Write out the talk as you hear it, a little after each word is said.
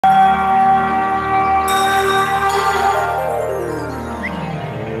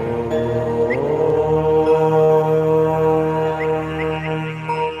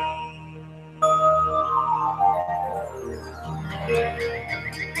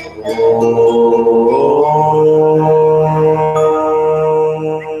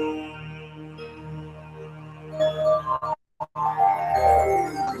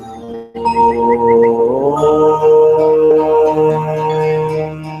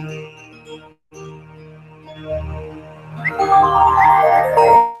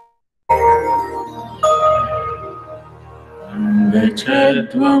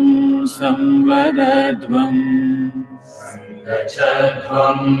Gachadvam samvadadvam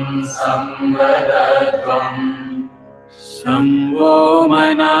samvadadvam samvo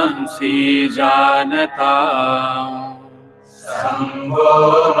manasi janata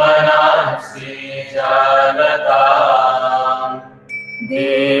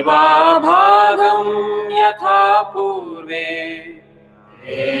deva bhagam yatha purve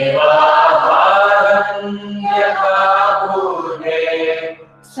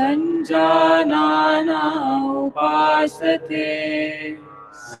sanjanana upasate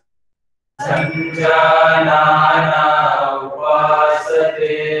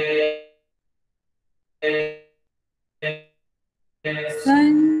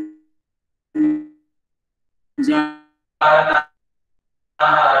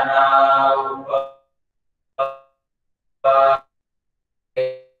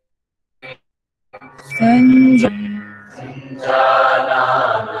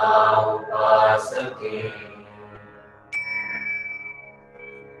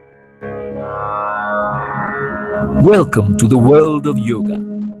Welcome to the world of yoga.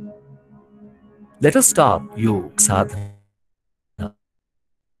 Let us start yoga sadhana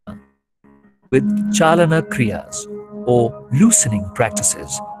with chalana kriyas or loosening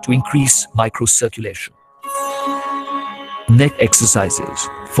practices to increase microcirculation. Neck exercises,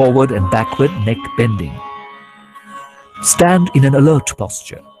 forward and backward neck bending. Stand in an alert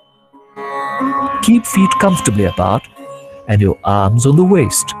posture. Keep feet comfortably apart and your arms on the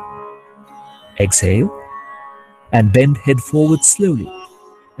waist. Exhale and bend head forward slowly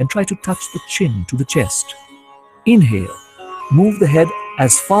and try to touch the chin to the chest. Inhale, move the head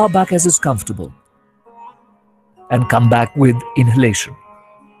as far back as is comfortable and come back with inhalation.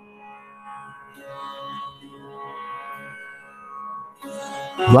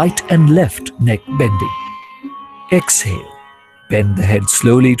 Right and left neck bending. Exhale, bend the head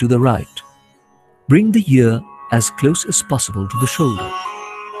slowly to the right. Bring the ear as close as possible to the shoulder.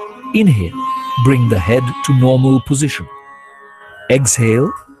 Inhale, bring the head to normal position.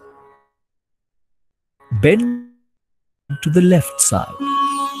 Exhale, bend to the left side.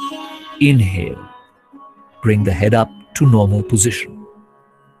 Inhale, bring the head up to normal position.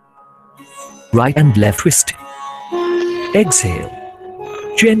 Right and left twisting. Exhale,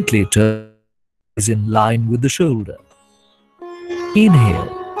 gently turn is in line with the shoulder. Inhale,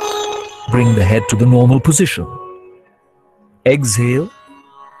 bring the head to the normal position. Exhale,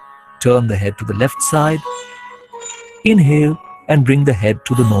 turn the head to the left side. Inhale and bring the head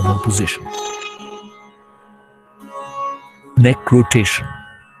to the normal position. Neck rotation.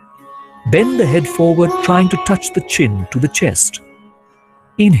 Bend the head forward, trying to touch the chin to the chest.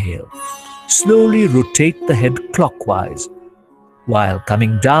 Inhale. Slowly rotate the head clockwise. While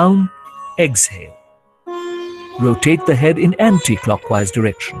coming down, exhale. Rotate the head in anti-clockwise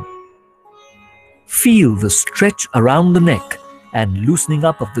direction. Feel the stretch around the neck and loosening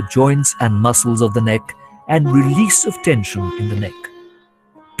up of the joints and muscles of the neck and release of tension in the neck.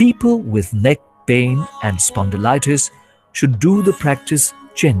 People with neck pain and spondylitis should do the practice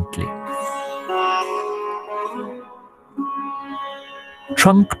gently.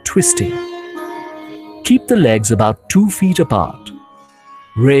 Trunk twisting. Keep the legs about 2 feet apart.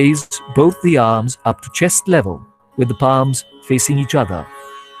 Raise both the arms up to chest level with the palms facing each other.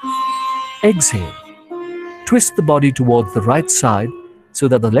 Exhale. Twist the body towards the right side so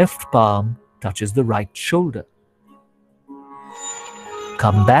that the left palm touches the right shoulder.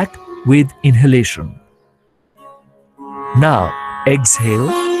 Come back with inhalation. Now exhale,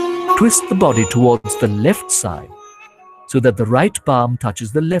 twist the body towards the left side so that the right palm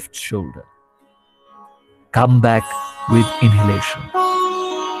touches the left shoulder. Come back with inhalation.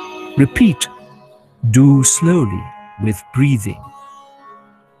 Repeat. Do slowly with breathing.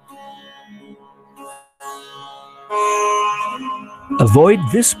 Avoid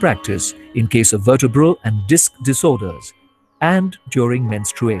this practice in case of vertebral and disc disorders and during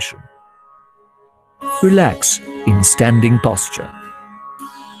menstruation. Relax in standing posture.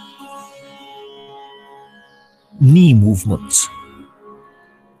 Knee movements.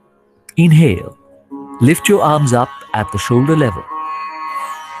 Inhale. Lift your arms up at the shoulder level.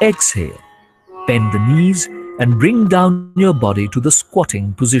 Exhale. Bend the knees and bring down your body to the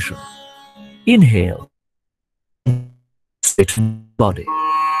squatting position. Inhale. Straighten the body.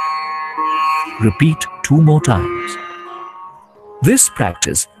 Repeat 2 more times. This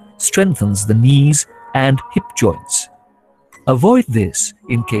practice strengthens the knees and hip joints. Avoid this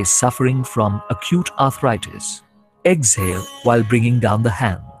in case suffering from acute arthritis. Exhale while bringing down the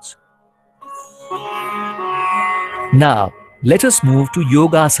hands. Now, let us move to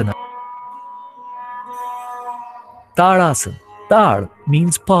Yogasana. Tadasana. Tad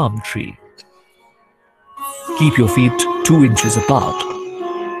means palm tree. Keep your feet 2 inches apart.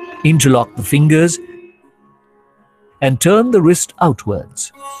 Interlock the fingers and turn the wrist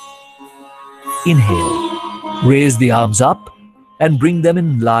outwards. Inhale. Raise the arms up and bring them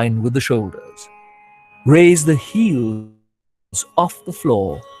in line with the shoulders. Raise the heels off the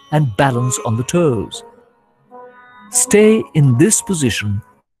floor and balance on the toes. Stay in this position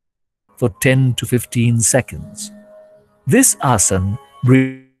for 10 to 15 seconds. This asana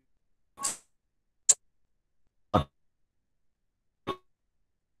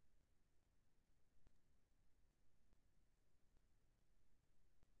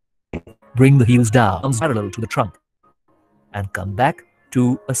bring the heels down parallel to the trunk and come back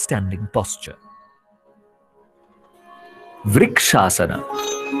to a standing posture. Vrikshasana.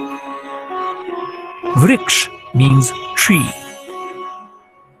 Vriksh means tree.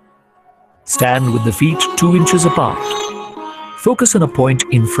 Stand with the feet 2 inches apart. Focus on a point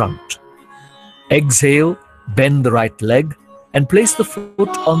in front. Exhale, bend the right leg and place the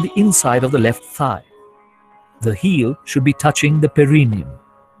foot on the inside of the left thigh. The heel should be touching the perineum.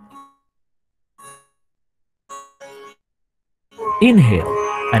 Inhale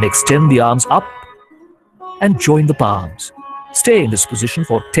and extend the arms up and join the palms. Stay in this position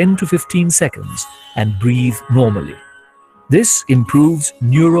for 10 to 15 seconds and breathe normally. This improves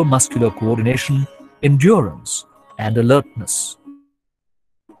neuromuscular coordination, endurance, and alertness.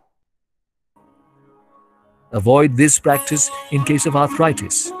 Avoid this practice in case of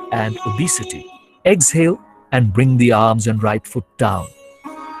arthritis and obesity. Exhale and bring the arms and right foot down.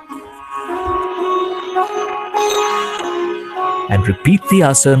 And repeat the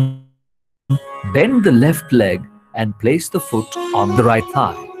asana. Bend the left leg and place the foot on the right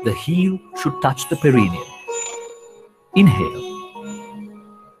thigh. The heel should touch the perineum. Inhale.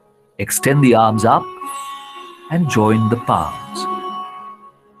 Extend the arms up and join the palms.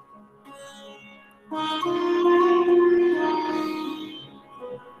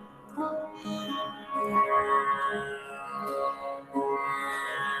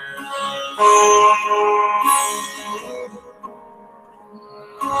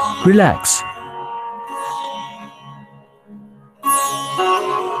 Relax.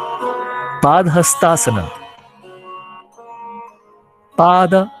 Padhastasana.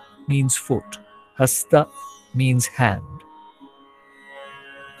 Pada means foot. Hasta means hand.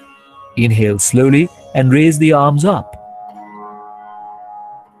 Inhale slowly and raise the arms up.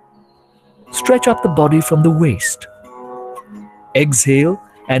 Stretch up the body from the waist. Exhale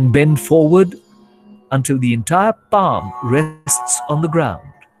and bend forward until the entire palm rests on the ground.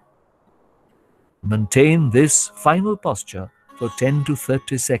 Maintain this final posture for 10 to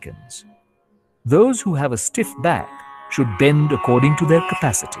 30 seconds. Those who have a stiff back should bend according to their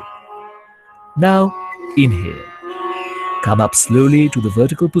capacity. Now, inhale. Come up slowly to the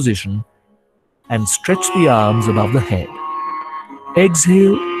vertical position and stretch the arms above the head.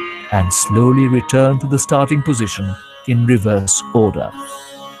 Exhale and slowly return to the starting position in reverse order.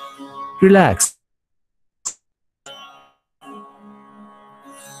 Relax.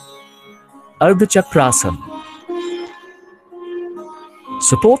 Ardha Chakrasana.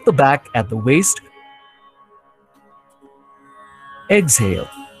 Support the back at the waist. Exhale.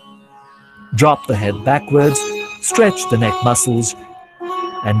 Drop the head backwards, stretch the neck muscles,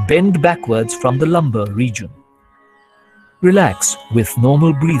 and bend backwards from the lumbar region. Relax with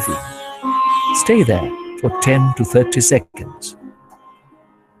normal breathing. Stay there for 10 to 30 seconds.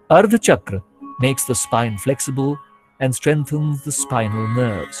 Ardha Chakra makes the spine flexible and strengthens the spinal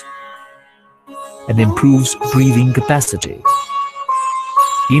nerves and improves breathing capacity.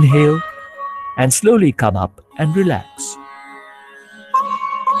 Inhale and slowly come up and relax.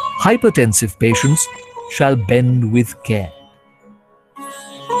 Hypertensive patients shall bend with care.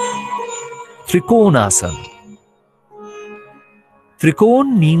 Trikonasana.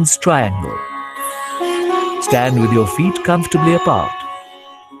 Trikon means triangle. Stand with your feet comfortably apart.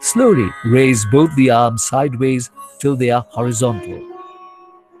 Slowly raise both the arms sideways till they are horizontal.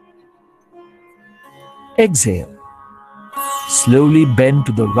 Exhale. Slowly bend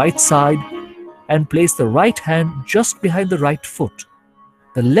to the right side and place the right hand just behind the right foot.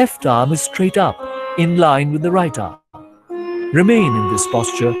 The left arm is straight up, in line with the right arm. Remain in this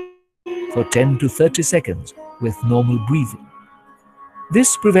posture for 10 to 30 seconds with normal breathing.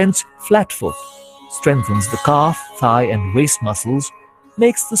 This prevents flat foot, strengthens the calf, thigh, and waist muscles,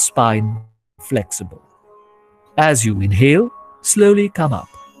 makes the spine flexible. As you inhale, slowly come up.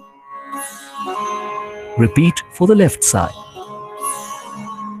 Repeat for the left side.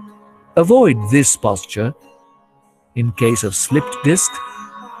 Avoid this posture in case of slipped disc,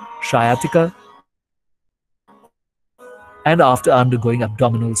 sciatica, and after undergoing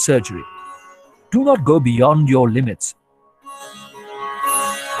abdominal surgery. Do not go beyond your limits.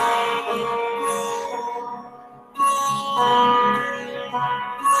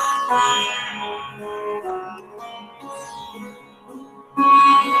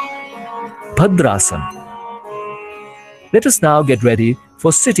 Bhadrasana. Let us now get ready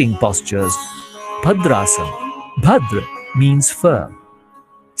for sitting postures. Bhadrasana. Bhadra means firm.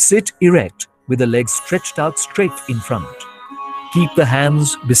 Sit erect with the legs stretched out straight in front. Keep the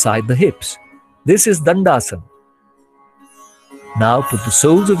hands beside the hips. This is Dandasana. Now put the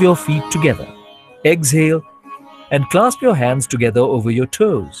soles of your feet together. Exhale and clasp your hands together over your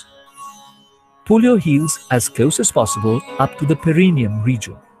toes. Pull your heels as close as possible up to the perineum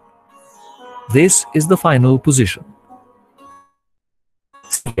region. This is the final position.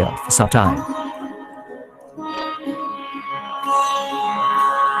 Stay here for some time.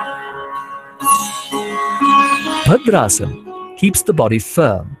 Bhadrasana keeps the body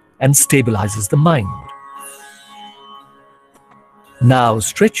firm and stabilizes the mind. Now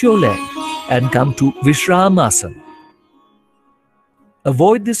stretch your leg and come to Vishramasana.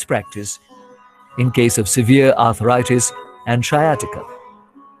 Avoid this practice in case of severe arthritis and sciatica.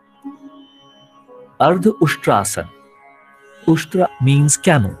 Ardha Ushtrasana. Ushtra means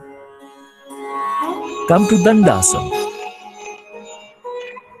camel. Come to Dandasana.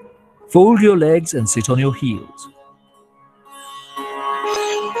 Fold your legs and sit on your heels.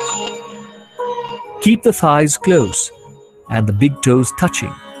 Keep the thighs close and the big toes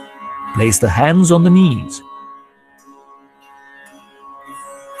touching. Place the hands on the knees.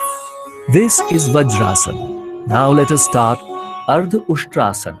 This is Vajrasana. Now let us start Ardha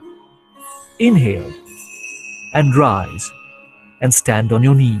Ushtrasana. Inhale and rise and stand on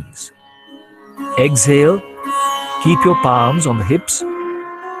your knees. Exhale, keep your palms on the hips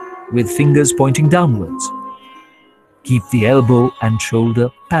with fingers pointing downwards. Keep the elbow and shoulder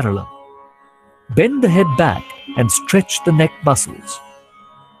parallel. Bend the head back and stretch the neck muscles.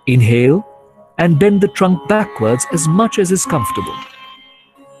 Inhale and bend the trunk backwards as much as is comfortable.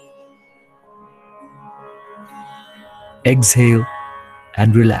 Exhale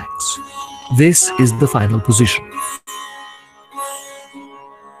and relax. This is the final position.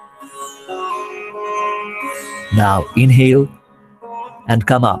 Now inhale and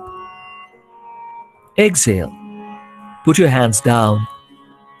come up. Exhale. Put your hands down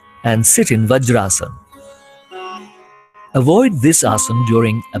and sit in Vajrasana. Avoid this asana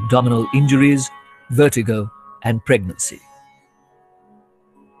during abdominal injuries, vertigo, and pregnancy.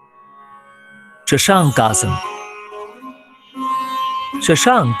 Shashankasana.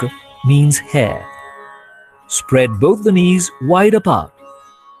 Shashank means hair. Spread both the knees wide apart.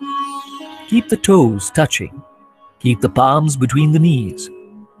 Keep the toes touching. Keep the palms between the knees.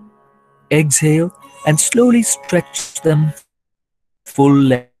 Exhale and slowly stretch them full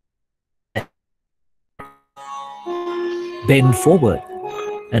length. Bend forward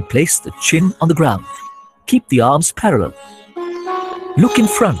and place the chin on the ground. Keep the arms parallel. Look in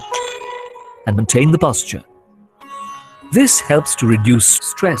front and maintain the posture. This helps to reduce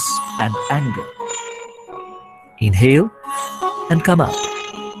stress and anger. Inhale and come up.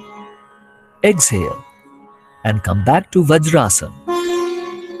 Exhale and come back to Vajrasana.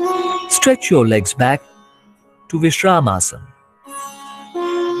 Stretch your legs back to Vishramasana.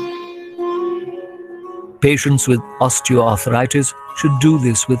 Patients with osteoarthritis should do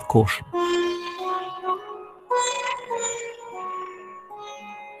this with caution.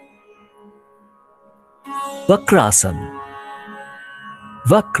 Vakrasana.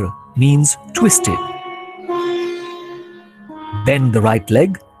 Vakra means twisted. Bend the right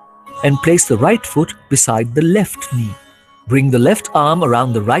leg and place the right foot beside the left knee. Bring the left arm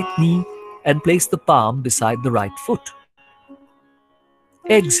around the right knee and place the palm beside the right foot.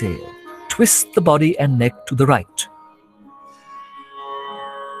 Exhale. Twist the body and neck to the right.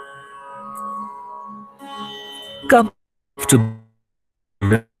 Comfortable.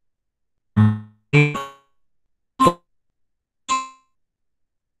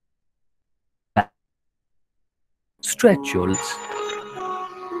 Stretch your legs.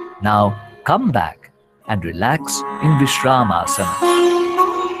 Now come back and relax in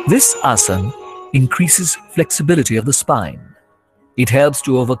Vishramasana. This asana increases flexibility of the spine. It helps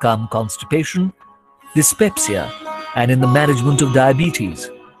to overcome constipation, dyspepsia, and in the management of diabetes.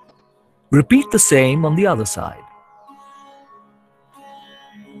 Repeat the same on the other side.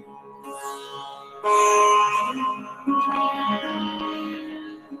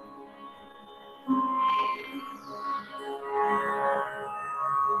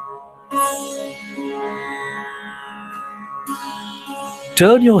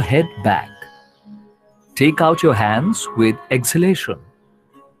 Turn your head back. Take out your hands with exhalation.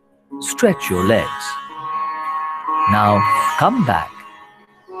 Stretch your legs. Now come back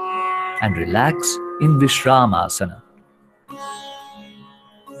and relax in Vishramasana.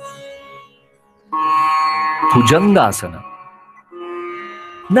 Bhujangasana.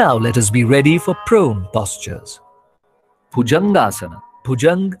 Now let us be ready for prone postures. Bhujangasana.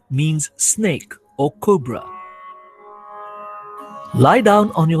 Bhujang means snake or cobra. Lie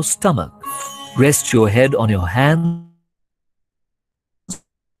down on your stomach. Rest your head on your hands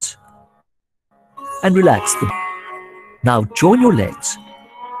and relax the body. Now join your legs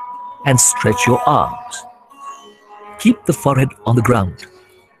and stretch your arms. Keep the forehead on the ground.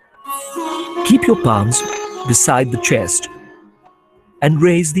 Keep your palms beside the chest and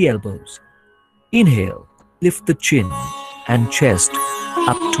raise the elbows. Inhale, lift the chin and chest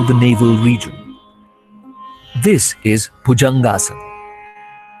up to the navel region. This is Bhujangasana.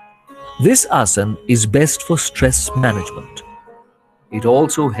 This asana is best for stress management. It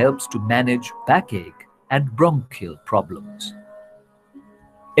also helps to manage backache and bronchial problems.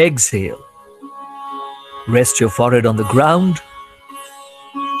 Exhale. Rest your forehead on the ground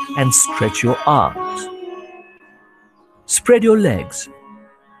and stretch your arms. Spread your legs.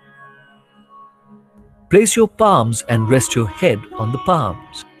 Place your palms and rest your head on the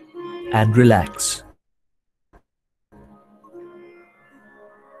palms and relax.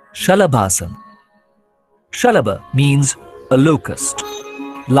 Shalabhasana. Shalabha means a locust.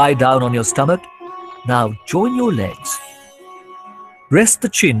 Lie down on your stomach. Now join your legs. Rest the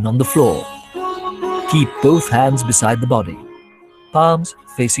chin on the floor. Keep both hands beside the body, palms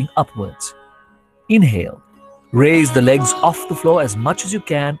facing upwards. Inhale. Raise the legs off the floor as much as you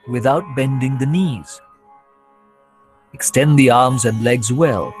can without bending the knees. Extend the arms and legs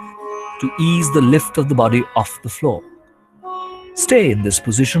well to ease the lift of the body off the floor. Stay in this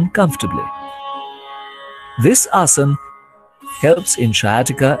position comfortably. This asana helps in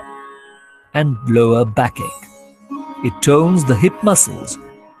sciatica and lower backache. It tones the hip muscles.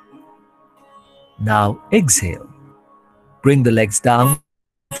 Now exhale. Bring the legs down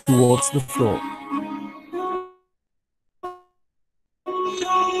towards the floor.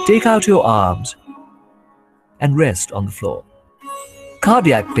 Take out your arms and rest on the floor.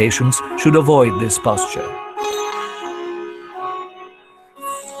 Cardiac patients should avoid this posture.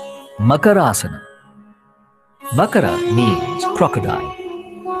 Makarasana. Makara means crocodile.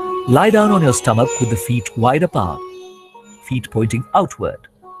 Lie down on your stomach with the feet wide apart, feet pointing outward.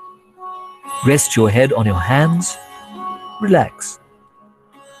 Rest your head on your hands. Relax.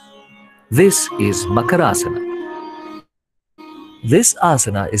 This is Makarasana. This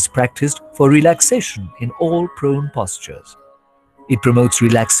asana is practiced for relaxation in all prone postures. It promotes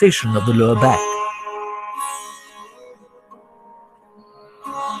relaxation of the lower back.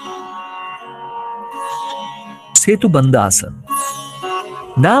 Setubandhasana.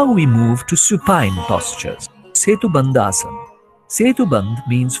 Now we move to supine postures. Setubandhasana. Setubandh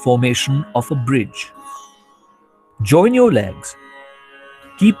means formation of a bridge. Join your legs.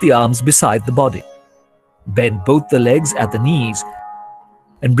 Keep the arms beside the body. Bend both the legs at the knees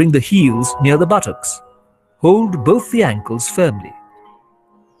and bring the heels near the buttocks. Hold both the ankles firmly.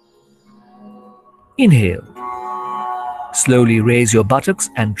 Inhale. Slowly raise your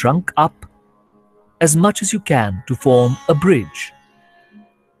buttocks and trunk up as much as you can to form a bridge.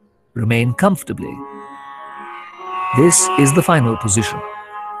 Remain comfortably. This is the final position.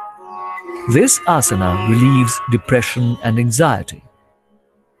 This asana relieves depression and anxiety.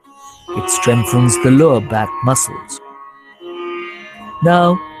 It strengthens the lower back muscles.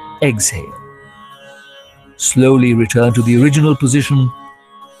 Now exhale. Slowly return to the original position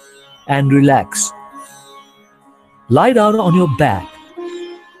and relax. Lie down on your back.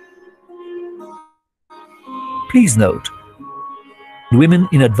 Please note, women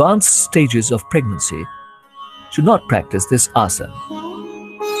in advanced stages of pregnancy should not practice this asana.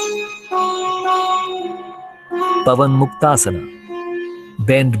 Pavan Muktasana.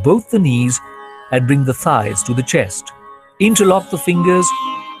 Bend both the knees and bring the thighs to the chest. Interlock the fingers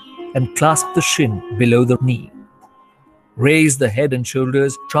and clasp the shin below the knee. Raise the head and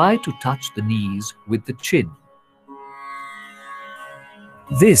shoulders. Try to touch the knees with the chin.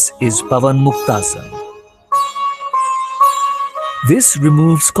 This is Pavan Muktasana. This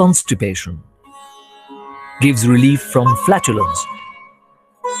removes constipation. gives relief from flatulence,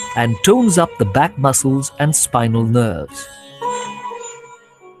 and tones up the back muscles and spinal nerves.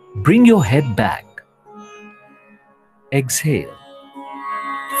 Bring your head back. Exhale.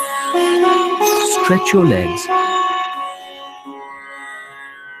 Stretch your legs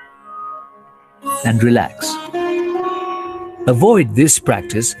and relax. Avoid this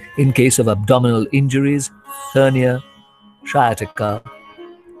practice in case of abdominal injuries, hernia, sciatica,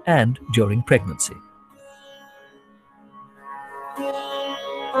 and during pregnancy.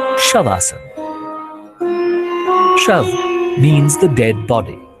 Shavasana. Shav means the dead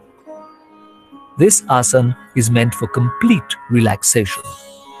body. This asana is meant for complete relaxation.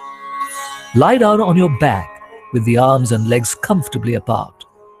 Lie down on your back with the arms and legs comfortably apart.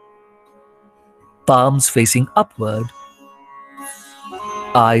 Palms facing upward,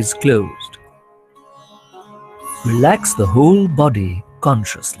 eyes closed. Relax the whole body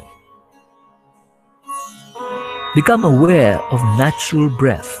consciously. Become aware of natural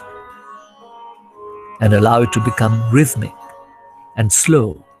breath and allow it to become rhythmic and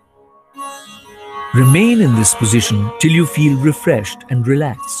slow. Remain in this position till you feel refreshed and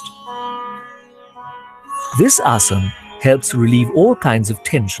relaxed. This asana helps relieve all kinds of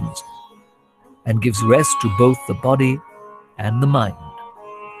tensions and gives rest to both the body and the mind.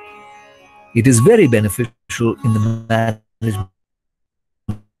 It is very beneficial in the management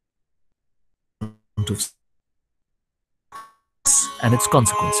of stress and its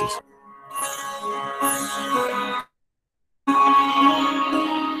consequences.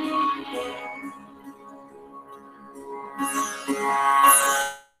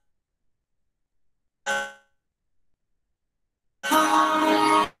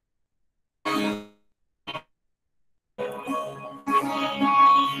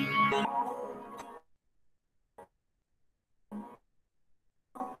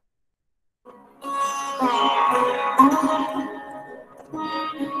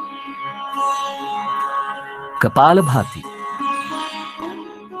 Kapalabhati.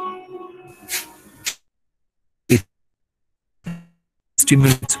 It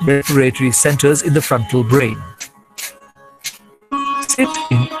stimulates respiratory centers in the frontal brain. Sit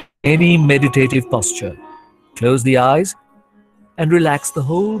in any meditative posture. Close the eyes and relax the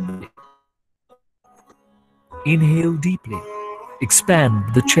whole body. Inhale deeply.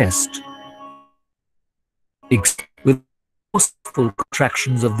 Expand the chest. With forceful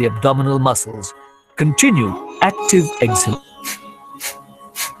contractions of the abdominal muscles. Continue active exhale.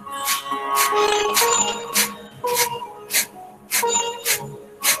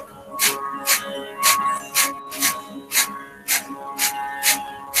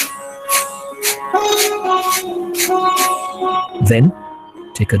 Then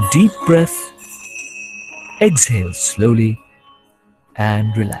take a deep breath, exhale slowly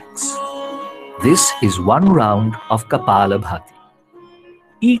and relax. This is one round of Kapalabhati.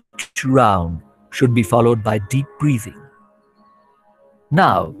 Each round should be followed by deep breathing.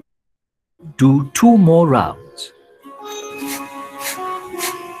 Now, do 2 more rounds.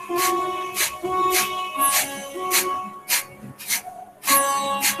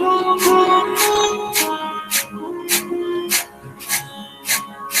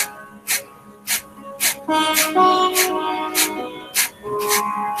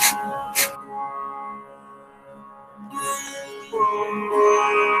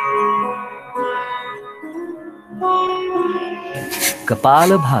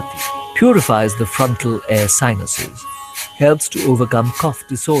 Kapalabhati purifies the frontal air sinuses, helps to overcome cough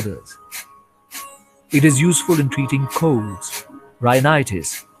disorders. It is useful in treating colds,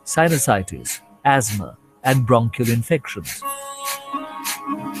 rhinitis, sinusitis, asthma, and bronchial infections.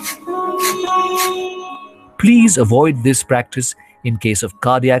 Please avoid this practice in case of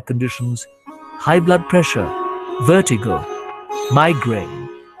cardiac conditions, high blood pressure, vertigo, migraine,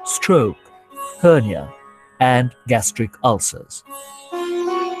 stroke, hernia, and gastric ulcers.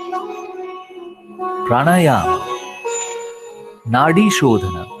 Pranayama, Nadi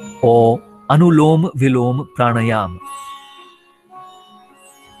Shodhana or Anulom Vilom Pranayama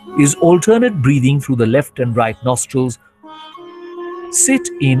is alternate breathing through the left and right nostrils. Sit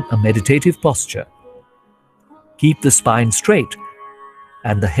in a meditative posture. Keep the spine straight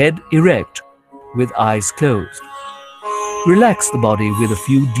and the head erect with eyes closed. Relax the body with a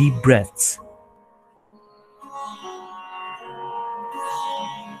few deep breaths.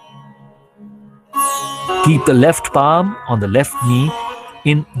 Keep the left palm on the left knee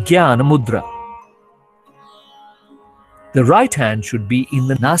in Jnana Mudra. The right hand should be in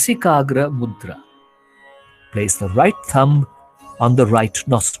the Nasikagra Mudra. Place the right thumb on the right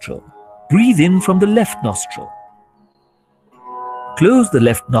nostril. Breathe in from the left nostril. Close the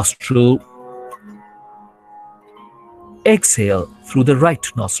left nostril Exhale through the right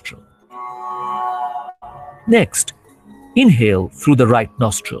nostril. Next, inhale through the right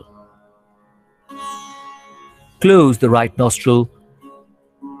nostril. Close the right nostril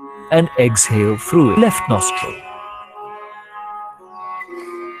and exhale through the left nostril.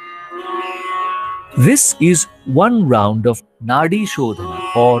 This is one round of Nadi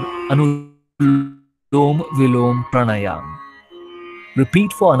Shodhana or Anulom Vilom Pranayam.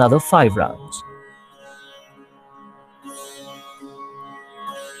 Repeat for another 5 rounds.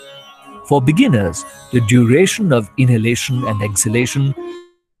 For beginners, the duration of inhalation and exhalation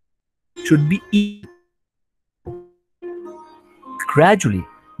should be equal. Gradually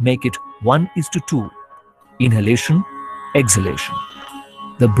make it 1:2. Inhalation, exhalation.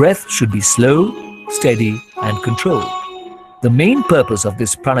 The breath should be slow, steady, and controlled. The main purpose of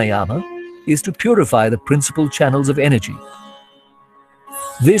this pranayama is to purify the principal channels of energy.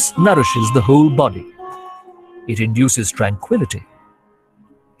 This nourishes the whole body. It induces tranquility,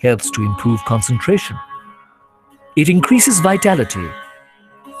 helps to improve concentration. It increases vitality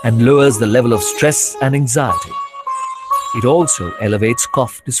and lowers the level of stress and anxiety. It also elevates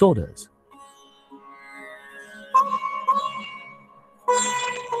cough disorders.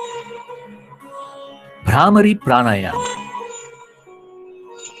 Bhramari Pranayama.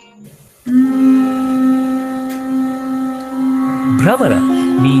 Bhramara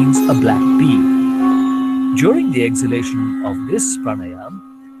means a black bee. During the exhalation of this pranayam,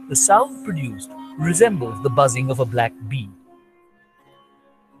 the sound produced resembles the buzzing of a black bee.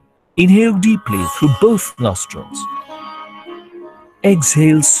 Inhale deeply through both nostrils.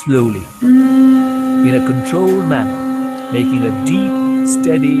 Exhale slowly in a controlled manner, making a deep,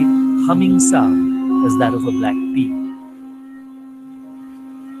 steady, humming sound as that of a black bee.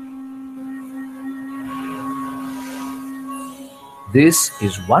 This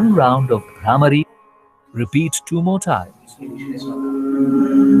is one round of Bhramari. Repeat 2 more times.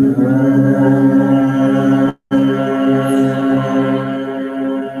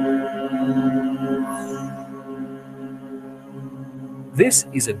 This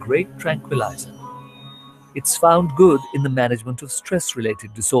is a great tranquilizer. It's found good in the management of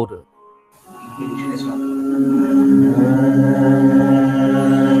stress-related disorder.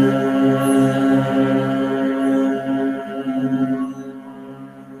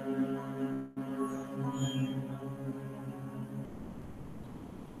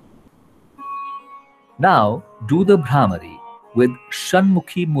 Now do the Bhramari with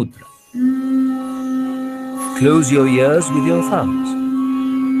Shanmukhi Mudra. Close your ears with your thumbs.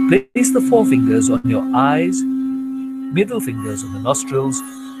 Place the forefingers on your eyes, middle fingers on the nostrils,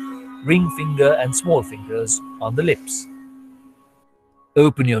 ring finger and small fingers on the lips.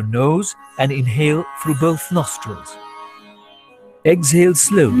 Open your nose and inhale through both nostrils. Exhale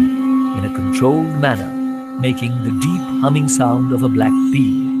slowly in a controlled manner, making the deep humming sound of a black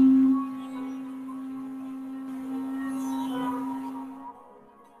bee.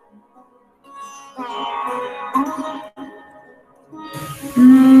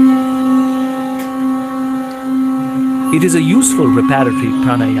 It is a useful reparatory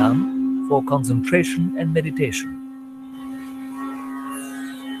pranayam for concentration and meditation.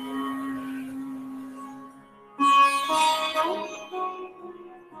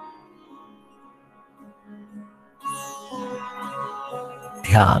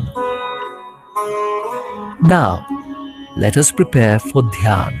 Dhyan. Now, let us prepare for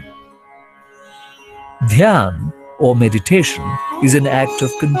Dhyan. Dhyan or meditation is an act of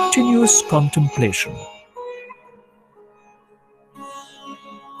continuous contemplation.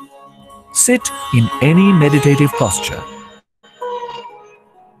 Sit in any meditative posture.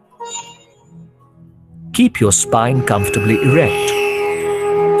 Keep your spine comfortably erect.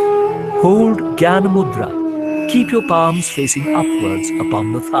 Hold Jnana Mudra. Keep your palms facing upwards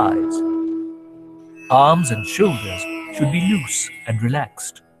upon the thighs. Arms and shoulders should be loose and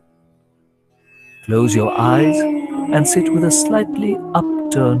relaxed. Close your eyes and sit with a slightly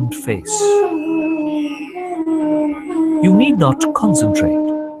upturned face. You need not concentrate.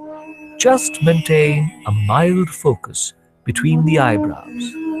 Just maintain a mild focus between the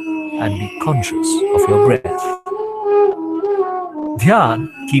eyebrows and be conscious of your breath. Dhyan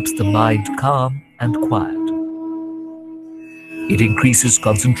keeps the mind calm and quiet. It increases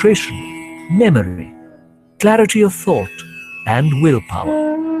concentration, memory, clarity of thought, and willpower.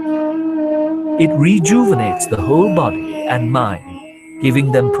 It rejuvenates the whole body and mind,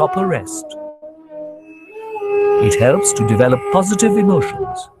 giving them proper rest. It helps to develop positive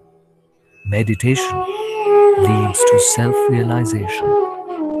emotions. Meditation leads to self-realization.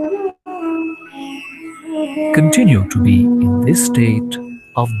 Continue to be in this state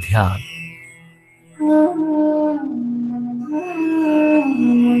of Dhyan.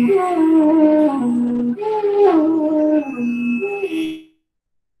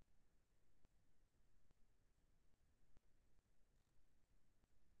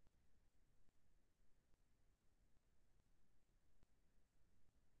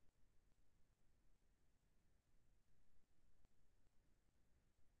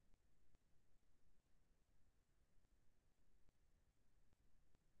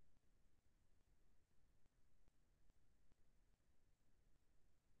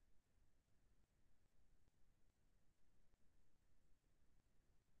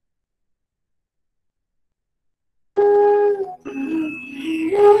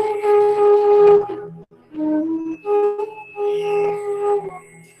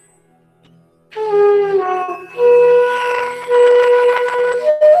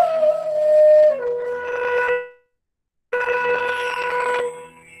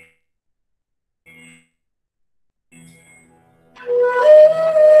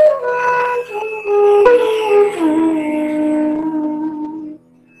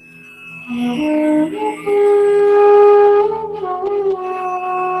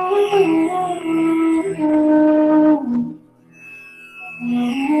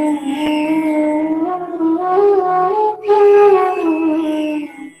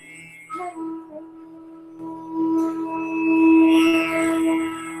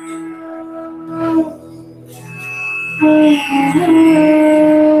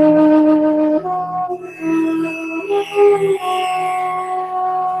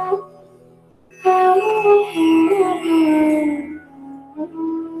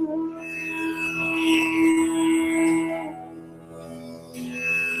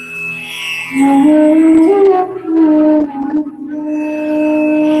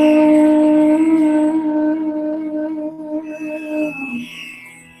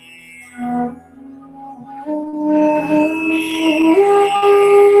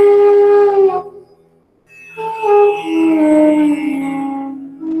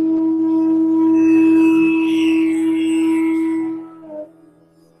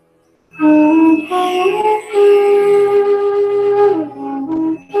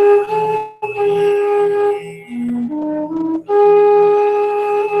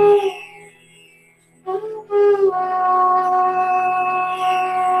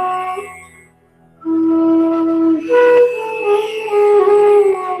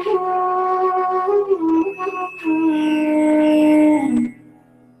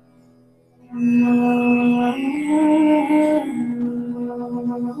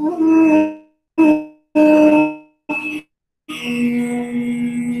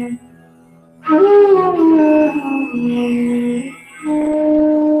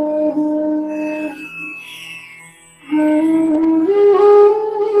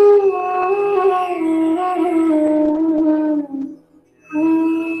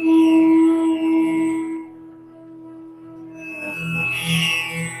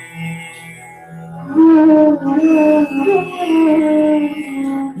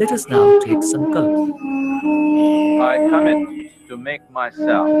 Let us now take sankalp. I commit to make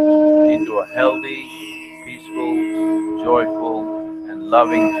myself into a healthy, peaceful, joyful, and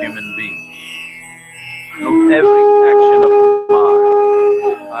loving human being. Through every action of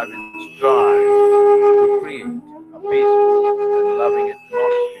mine, I will strive to create a peaceful and loving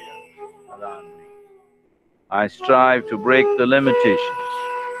atmosphere around me. I strive to break the limitations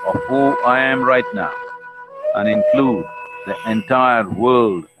of who I am right now and include the entire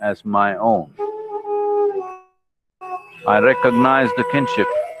world as my own. I recognize the kinship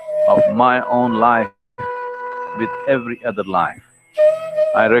of my own life with every other life.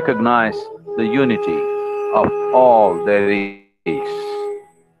 I recognize the unity of all there is.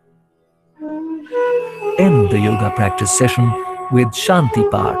 End the yoga practice session with Shanti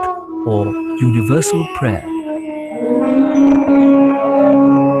Path or universal prayer.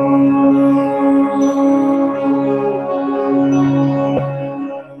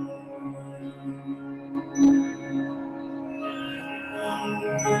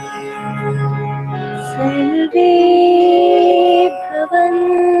 सर्वे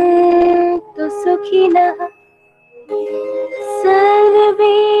भवन्तु सुखिनः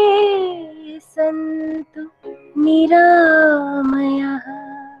सर्वे सन्तु निरामयाः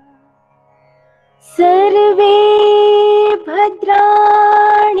सर्वे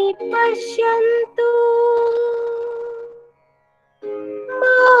भद्राणि पश्यन्तु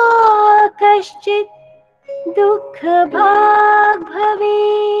मा कश्चित् दुःखभाग्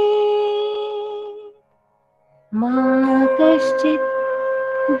भवेत् मा कश्चित्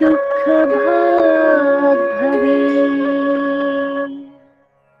दुःखभाग् भवेत्।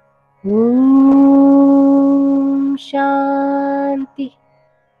 ॐ शान्ति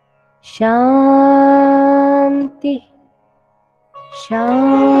शान्ति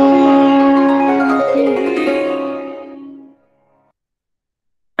शान्ति।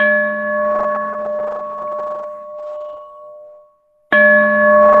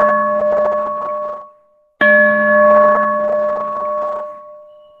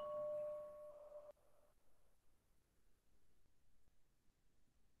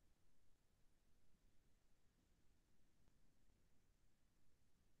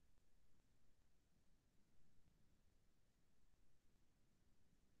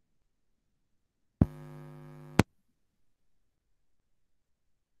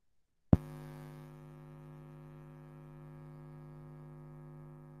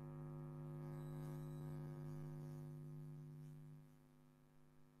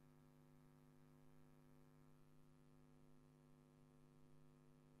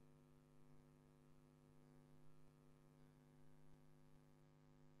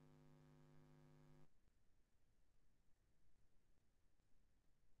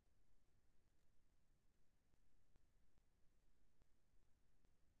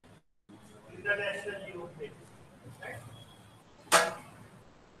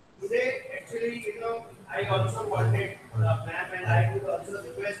 Today, actually, I also wanted, ma'am, and I would also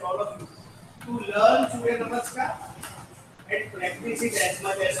request all of you to learn Surya Namaskar and practice it as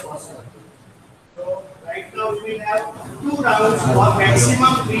much as possible. So, right now we will have 2 rounds or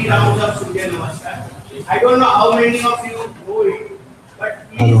maximum 3 rounds of Surya Namaskar. I don't know how many of you know it,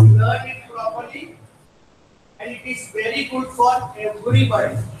 but please learn it properly, and it is very good for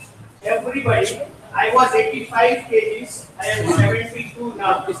everybody. Everybody. I was 85 kgs. I am 72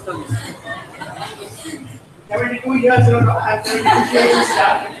 now. 72 years old. I am 72 kgs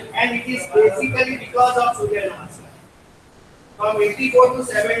now, and it is basically because of Surya Namaskar. From 84 to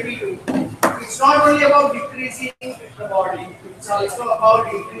 72. It's not only about decreasing the body, it's also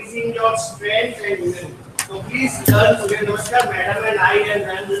about increasing your strength and immunity. So please learn Surya Namaskar, madam and I and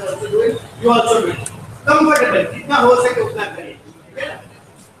ma'am will also do it. You also do it. Comfortable, जितना हो सके उतना करिए. ठीक है ना?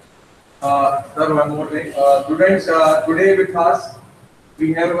 Sir, one more thing. Students, today with us,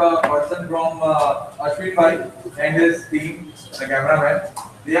 we have a person from Ashwin Bhai and his team, the cameraman.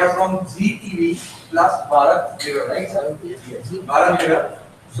 They are from GTV plus Bharat Mirror, right sir? Yes. Bharat Mirror.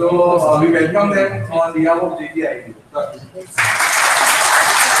 So we welcome them on behalf of GTI.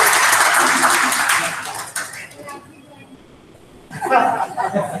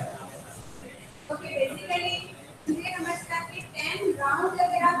 Okay, basically सूर्य नमस्कार के 10 round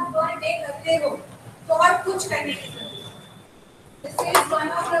अगर आप per day करते हो तो और कुछ करने की जरूरत नहीं. This is one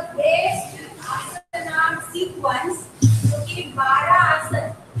of the best asana sequence जो कि 12 आसन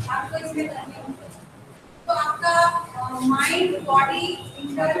आपको इसमें करने होंगे. तो आपका माइंड, बॉडी,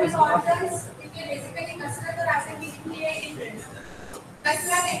 इंटरनल ऑर्गन्स ये बेसिकली कसरत और आसन के लिए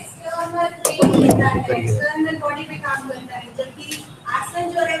कसरत एक्सटर्नल पेन देता है, एक्सटर्नल बॉडी पे काम करता है, जबकि आसन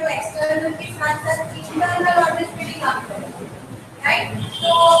जो है वो एक्सटर्नल के साथ साथ इंटरनल ऑर्गन्स पे भी काम करता है. राइट?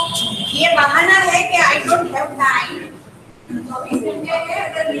 तो ये बहाना है कि आई डोंट हैव टाइम. 24 घंटे है,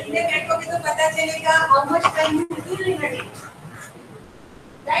 अगर लिखने बैठोगे तो पता चलेगा how much time you will read.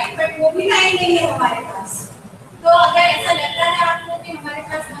 Right? But वो भी टाइम नहीं है हमारे पास. तो अगर ऐसा लगता है आपको कि हमारे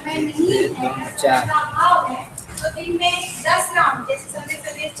पास समय नहीं है, ऐसा अभाव है, तो दिन में 10 राउंड जैसे समय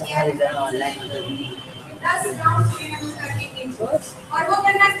किया ऑनलाइन 10 राउंड करके और वो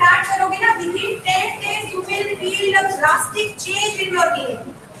करना स्टार्ट करोगे ना, with in 10 days you will feel a drastic change in your behaviour.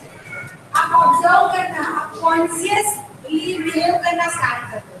 आप ऑब्जर्व करना, आप कॉन्शियसली बिहेव करना स्टार्ट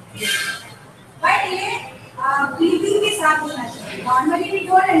कर दो. बट ये ब्रीथिंग के साथ होना चाहिए. नॉर्मली वी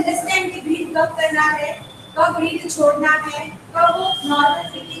डोंट अंडरस्टैंड कि ब्रीथ कब करना है, कब ब्रीथ छोड़ना है, कब वो नॉर्मल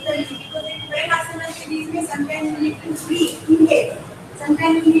ब्रीथिंग करनी है. तो ब्रेन आसन के बीच में sometime you need to breathe inhale,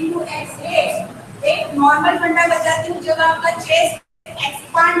 sometime you need to exhale. एक नॉर्मल फंडा बताती हूँ, जब आपका चेस्ट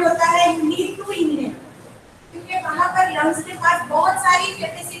एक्सपांड होता है यू नीड टू इनहेल, क्योंकि वहाँ पर लंग्स के पास बहुत सारी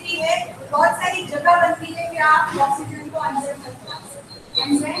कैपेसिटी है, बहुत सारी जगह बनती है कि आप ऑक्सीजन को अंदर कर पाओ.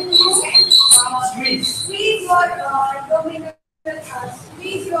 And when you squeeze your abdominal,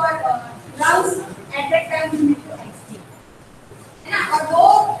 squeeze your lungs, at that time you need to exhale. है ना? और वो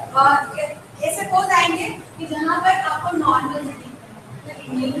ऐसे पोज आएंगे कि जहाँ पर आपको नॉर्मल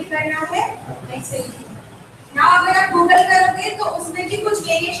ब्रीथिंग भी करना है, एक्सेल भी. ना अगर आप गूगल करोगे तो उसमें भी कुछ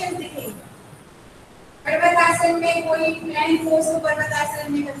वेरिएशन दिखेंगे. पर्वतासन में कोई प्लैंक पोज को पर्वतासन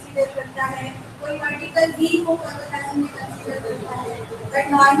में कंसीडर करता है, कोई वर्टिकल वी को पर्वतासन में कंसीडर करता है. बट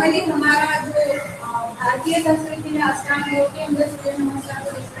नॉर्मली हमारा जो भारतीय संस्कृति में अष्टांग योग के अंदर सूर्य नमस्कार को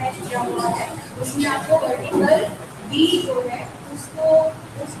डिस्क्राइब किया हुआ है, उसमें आपको वर्टिकल वी जो है उसको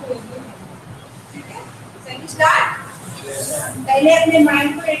ठीक है. चलिए स्टार्ट. पहले अपने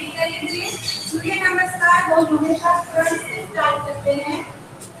माइंड को रेडी कर लीजिए. सूर्य नमस्कार वो हमेशा फ्रंट से स्टार्ट करते हैं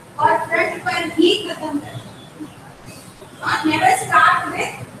और फ्रंट पर ही खत्म करते हैं. नेवर स्टार्ट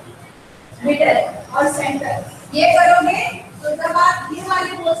विद मिडल और सेंटर. ये करोगे तो जब आप ये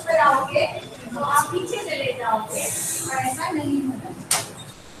वाले पोज पर आओगे तो आप पीछे चले जाओगे और ऐसा नहीं होगा.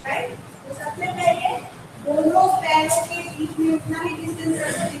 राइट? तो सबसे पहले दोनों पैरों के बीच में उतना ही डिस्टेंस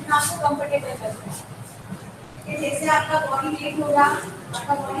रखो जितना आपको कंफर्टेबल लगता है. जैसे आपका बॉडी वेट होगा,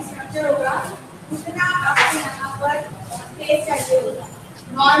 आपका बॉडी स्ट्रक्चर होगा, उतना आपको यहाँ पर स्पेस चाहिए होगा.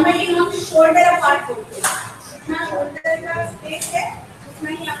 नॉर्मली हम शोल्डर अपार्ट होते हैं, जितना शोल्डर का स्पेस है उतना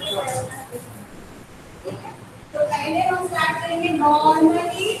ही आपको बड़ा होना है. ठीक है? तो पहले हम स्टार्ट करेंगे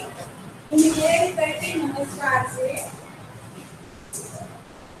नॉर्मली इनहेल करके नमस्कार से,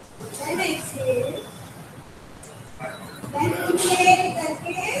 देन एक्सहेल, देन इनहेल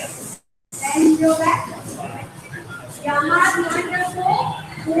करके देन जो बैक. यहाँ ध्यान रखो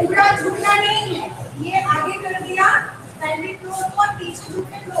पूरा झुकना नहीं है. ये आगे कर दिया, pelvic floor को पीछे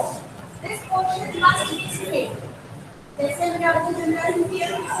झुकने दो. This portion must be straight. जैसे मैंने आपको जनरल किया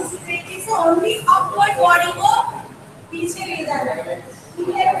उस तरीके से ओनली अपवर्ड बॉडी को पीछे ले जाना है.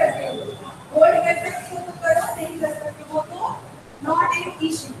 इनहेल करते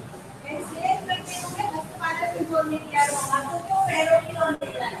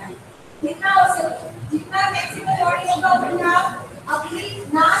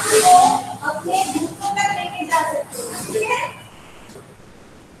को अपने घुटनों तक लेके जा सकते हो, ठीक है?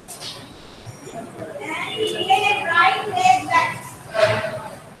 And lay right leg back.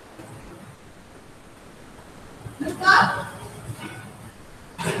 Look up.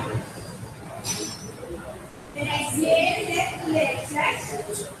 Then exhale, left leg flex.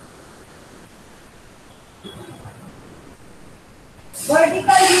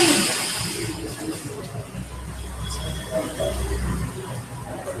 Vertical knee.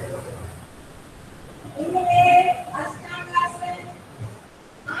 Inhale, Ashtanga.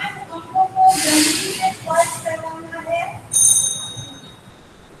 आज हमको को जल्दी से स्पर्श करवाना है।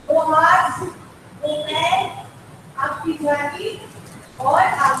 वो हाथ, वो पैर, आपकी छाती और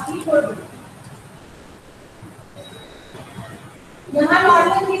आपकी ठोड़ी। यहाँ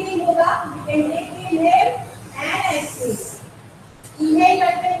नॉर्मल ब्रीथिंग होगा। Inhale and exhale. Inhale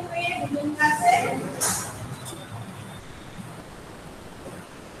करते हुए भुजंगा से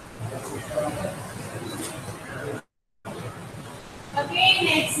again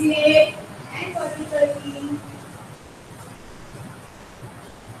exhale and vertically.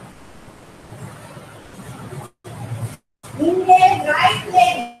 Inhale, right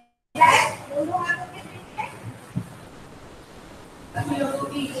leg back. दोनों हाथों के पीछे। अभी लोगों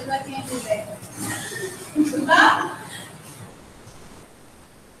की जगह चेंज हो जाएगा।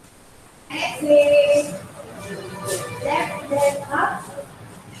 Exhale. Left leg up.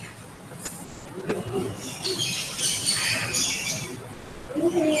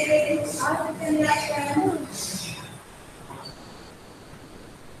 Inhale, Ashtanga.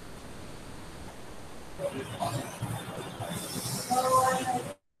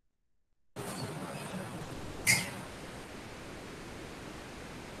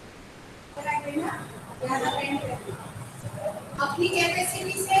 अपनी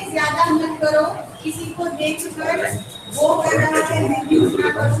कैपेसिटी से ज्यादा मत करो, किसी को देखकर वो कर रहा है मैं भी उतना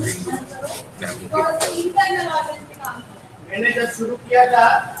करूं, मत करो। और इंटरनल ऑर्गन पे काम करो। मैंने जब शुरू किया था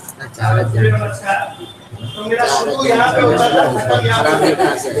नमस्कार, तो मेरा शुरू यहाँ पे होता था, खत्म यहाँ पे।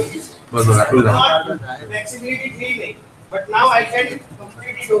 Flexibility थी नहीं, but now I can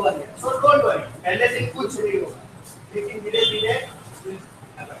complete it over here. So don't worry, पहले दिन कुछ नहीं होगा, लेकिन धीरे-धीरे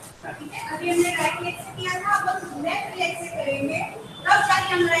ठीक है। अभी हमने राइट लेग से किया था, अब हम लेफ्ट लेग से करेंगे, तब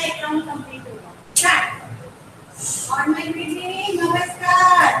जाके हमारा एक राउंड कंप्लीट होगा। स्टार्ट। और मैं ब्रीथिंग,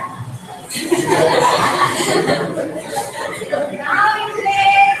 नमस्कार। Now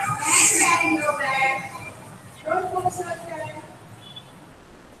inhale and carry your back. Don't focus on your head.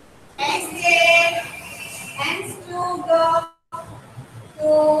 Exhale, hands to go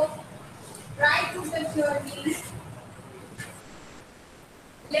to try to touch your knees.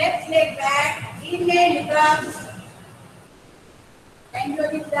 Left leg back. Inhale, look up. Bend your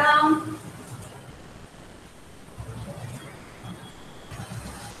hip down.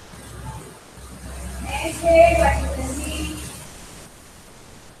 Exhale, what you can see.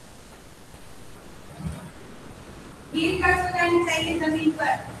 Heal cut हो जानी चाहिए जमीन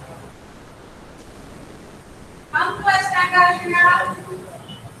पर। हम तो अष्टांगासना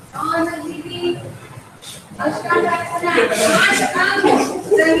और Najibi अष्टांगासना 8 अंग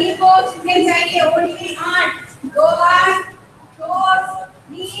जमीन को छूने चाहिए। Only 8 lower toast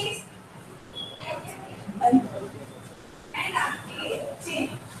knees and आपके चिन।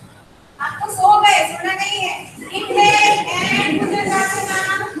 आपको सो गए, सोना नहीं है। Inhale and Bhujangasana.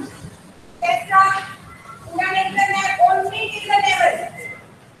 ऐसा पूरा नहीं करना है, only till the level.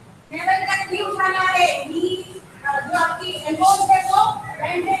 Level तक भी उठाना है। नी जो आपकी एल्बोज है वो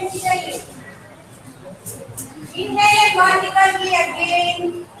बेंड होनी चाहिए। Inhale vertically again.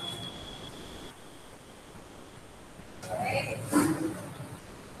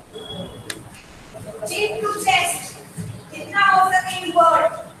 chin to chest, जितना हो सके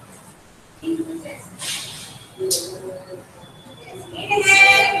inward, chin to chest.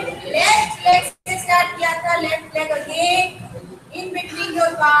 Inhale, left leg से start किया था, left leg again, in between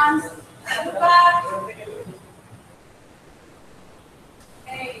your palms, ऊपर.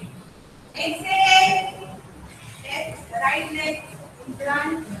 Exhale, left, right leg in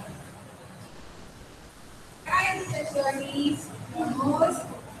front. Try to touch your knees, your nose.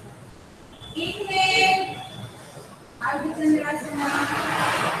 Inhale, Ardha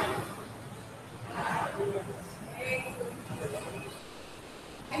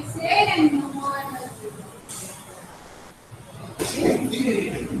exhale and normal.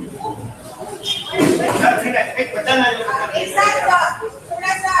 एक साथ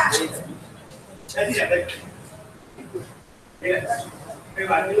थोड़ा सा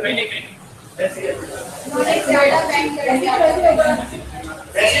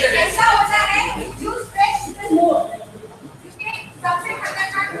ऐसा होता है, you stretch the more. सबसे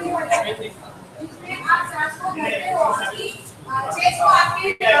खतरनाक आप घर पे हो आपकी चेस्ट को आपके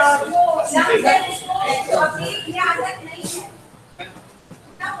जो लंग्स है उसको आपकी ये आदत नहीं है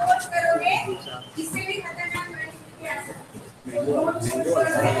ना फोर्स करोगे इससे भी खतरनाक परिस्थिति आ सकती है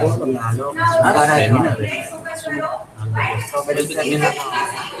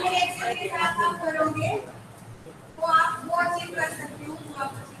करोगे तो आप वो अचीव कर सकते हो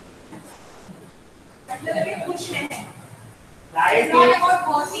मतलब खुश रहें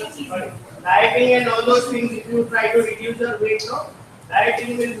Dieting and all those things, if you try to reduce your weight, no,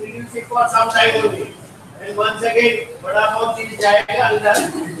 dieting will reduce it for some time only. And once again, बड़ा बहुत चीज जाएगा अंदर,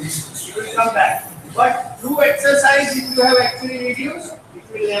 it will come back. But through exercise, if you have actually reduced, it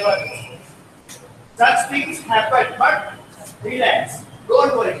will never. Such things happen, but relax.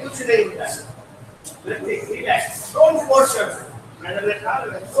 Don't worry, कुछ नहीं होता है. Relax. Don't force yourself. मैंने देखा,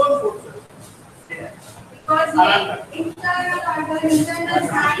 don't force yourself. Relax.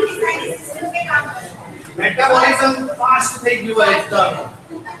 Metabolism fast thing you are एकदम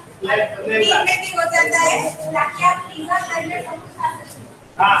हो जाता है ताकि आप पिज्जा खाइए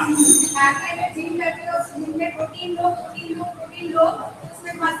हां में जिम करते हो जिम में प्रोटीन लो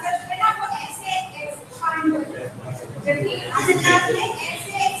उसमें मसल्स में ना वो ऐसे एक्सपांड होते हैं जबकि असर में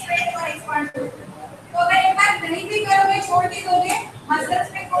ऐसे एक्सपेंड और एक्सपांड होते हैं तो अगर एक बार नहीं भी करोगे छोड़ भी दोगे मसल्स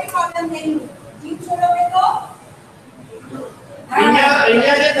में कोई प्रॉब्लम नहीं होगी जिम छोड़ोगे तो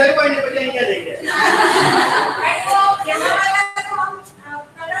इंडिया से थोड़ी कोई नहीं बचे इंडिया देंगे तो यहाँ वाला तो हम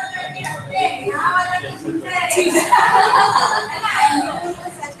कलर करके रखते हैं यहाँ वाला तो सुनता है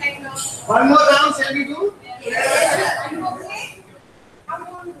one more round shall we do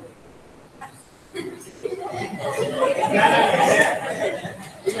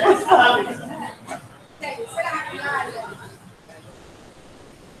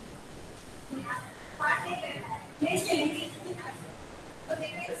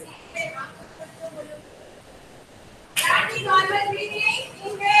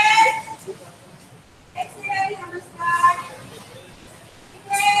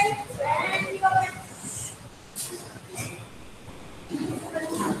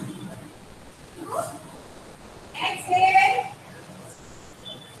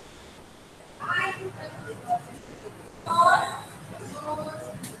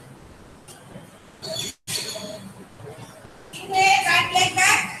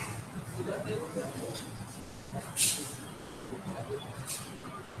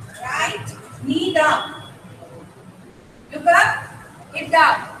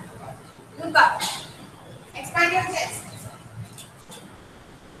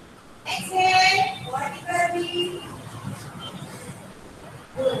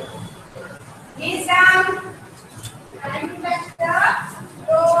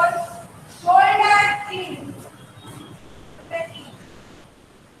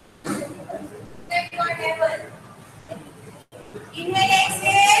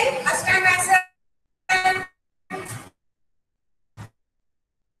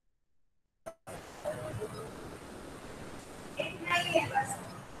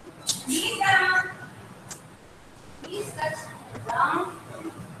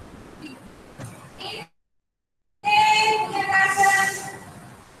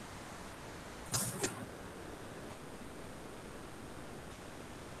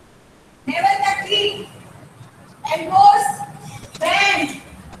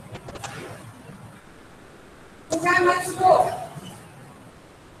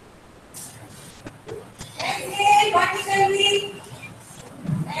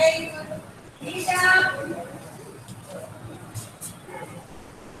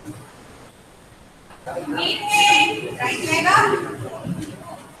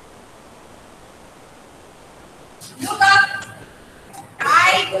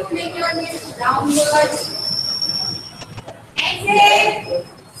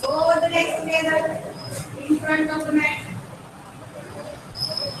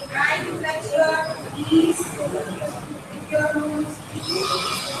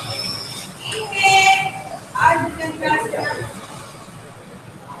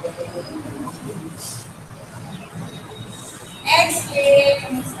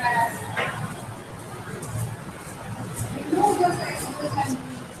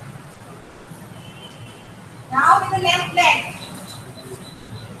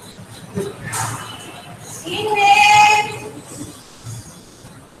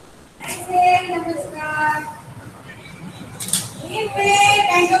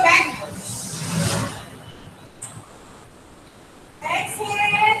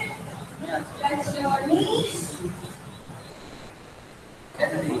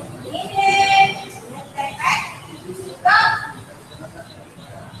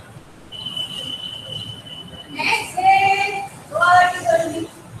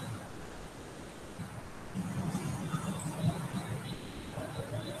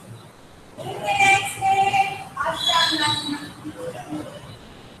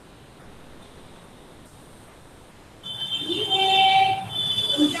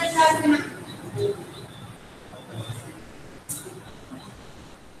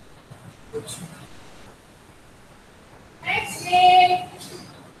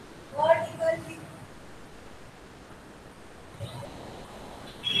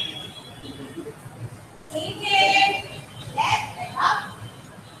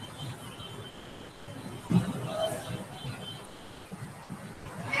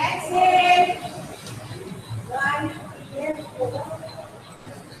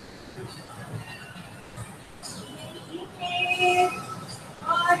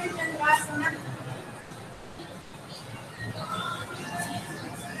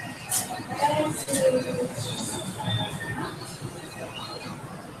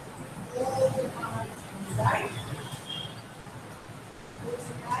Right.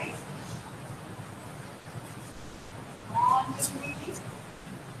 Right. On the breathing.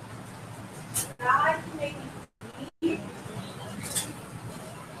 Start making deep.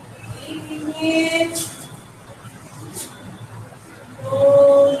 Deep inhale.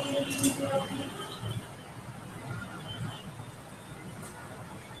 Slowly.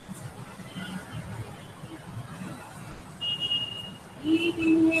 Deep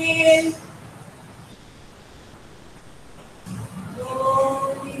inhale.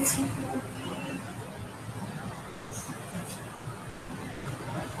 Slowly.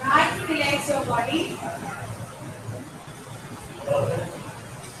 Try to relax your body. Your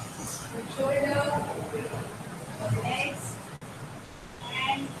shoulder, your legs,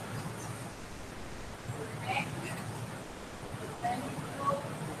 hands, neck, then throat,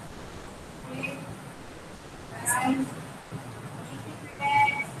 feet, hands.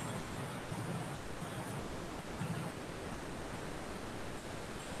 Relax.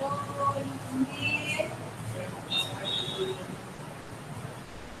 Slowly inhale.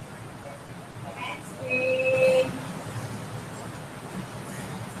 Exhale.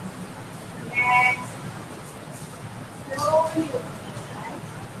 Relax. Slowly open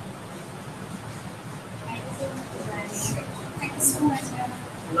your eyes. Thank you so much, ma'am.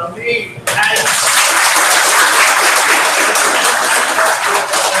 Lovely.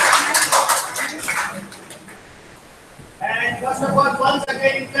 And first of all, once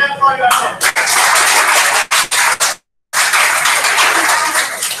again, clap for yourself.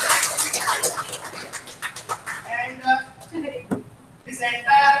 And this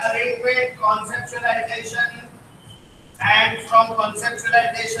entire arrangement, conceptualization, and from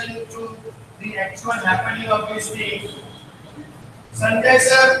conceptualization to the actual happening of this thing, Sanjay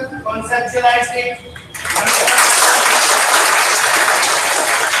sir conceptualized it.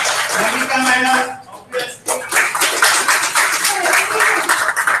 Monica madam, obviously.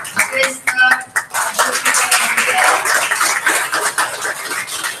 This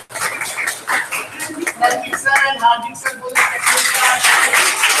Hardik sir and Hardik sir both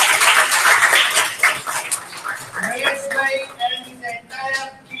Mahesh bhai and his entire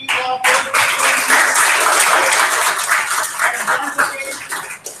team of and once again,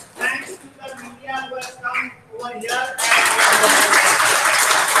 thanks to the media who has come over here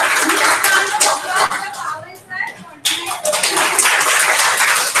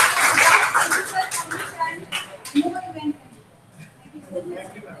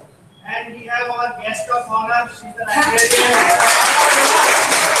and we have our guest of honor, she's the librarian.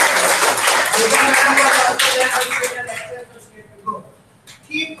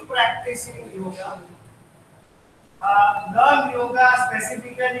 Keep practicing yoga. Learn yoga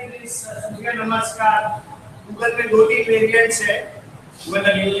specifically this Surya Namaskar. Google में 2-3 variants है, Google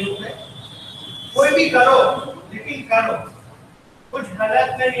और YouTube में. कोई भी करो, लेकिन करो. कुछ गलत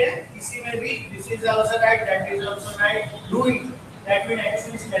नहीं है, किसी में भी this is also right, that is also right. Do it. That will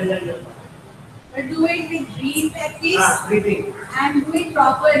actually strengthen your body. But do it with breathe practice. Breathing. And do it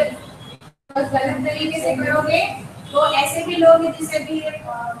properly. तो गलत तरीके से करोगे तो ऐसे भी लोग हैं जिसे भी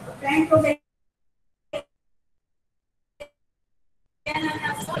फ्रेंड को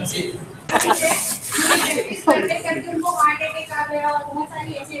करते करते उनको हार्ट अटैक आ गया और बहुत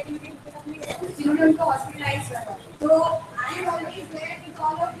सारी ऐसी एक्टिविटीज जिन्होंने उनको हॉस्पिटलाइज करा. तो I am always there with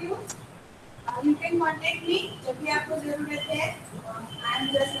all of you. You can contact me जब भी आपको जरूरत है. I am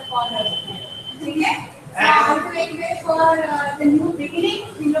just a caller. ठीक है? So I want to wait for the new beginning.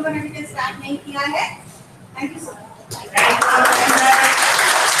 जिन लोगों ने अभी स्टार्ट नहीं किया है. Thank you so much.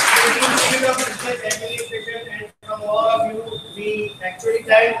 And from all of you, we actually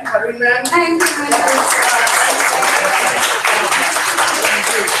thank Arun ma'am. Thank you.